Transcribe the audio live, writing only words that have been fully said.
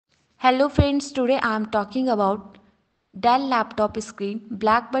Hello friends, today I am talking about Dell laptop screen,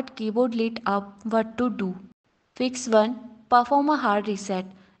 black but keyboard lit up, what to do. Fix 1. Perform a hard reset.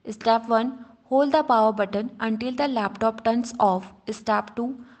 Step 1. Hold the power button until the laptop turns off. Step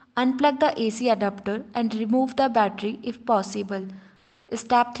 2. Unplug the AC adapter and remove the battery if possible.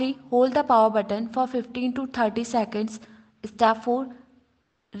 Step 3. Hold the power button for 15 to 30 seconds. Step 4.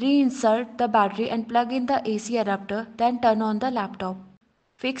 Reinsert the battery and plug in the AC adapter, then turn on the laptop.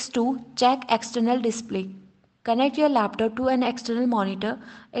 Fix 2. Check external display. Connect your laptop to an external monitor.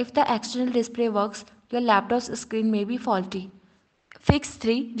 If the external display works, your laptop's screen may be faulty. Fix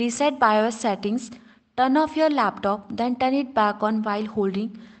 3. Reset BIOS settings. Turn off your laptop, then turn it back on while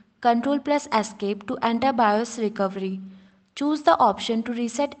holding Ctrl plus Escape to enter BIOS recovery. Choose the option to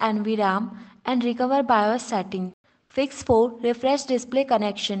reset NVRAM and recover BIOS settings. Fix 4. Refresh display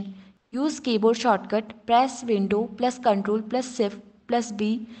connection. Use keyboard shortcut, press Window plus Ctrl plus Shift plus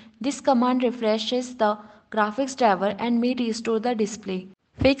B. This command refreshes the graphics driver and may restore the display.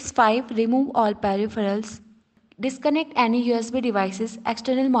 Fix 5. Remove all peripherals. Disconnect any USB devices,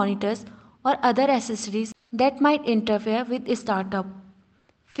 external monitors, or other accessories that might interfere with startup.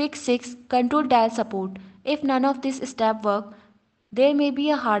 Fix 6. Control Dell support. If none of these steps work, there may be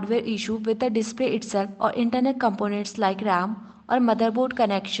a hardware issue with the display itself or internal components like RAM or motherboard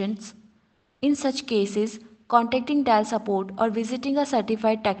connections. In such cases, contacting Dell support or visiting a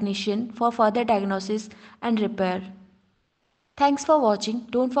certified technician for further diagnosis and repair. Thanks for watching.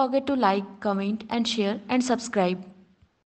 Don't forget to like, comment and share and subscribe.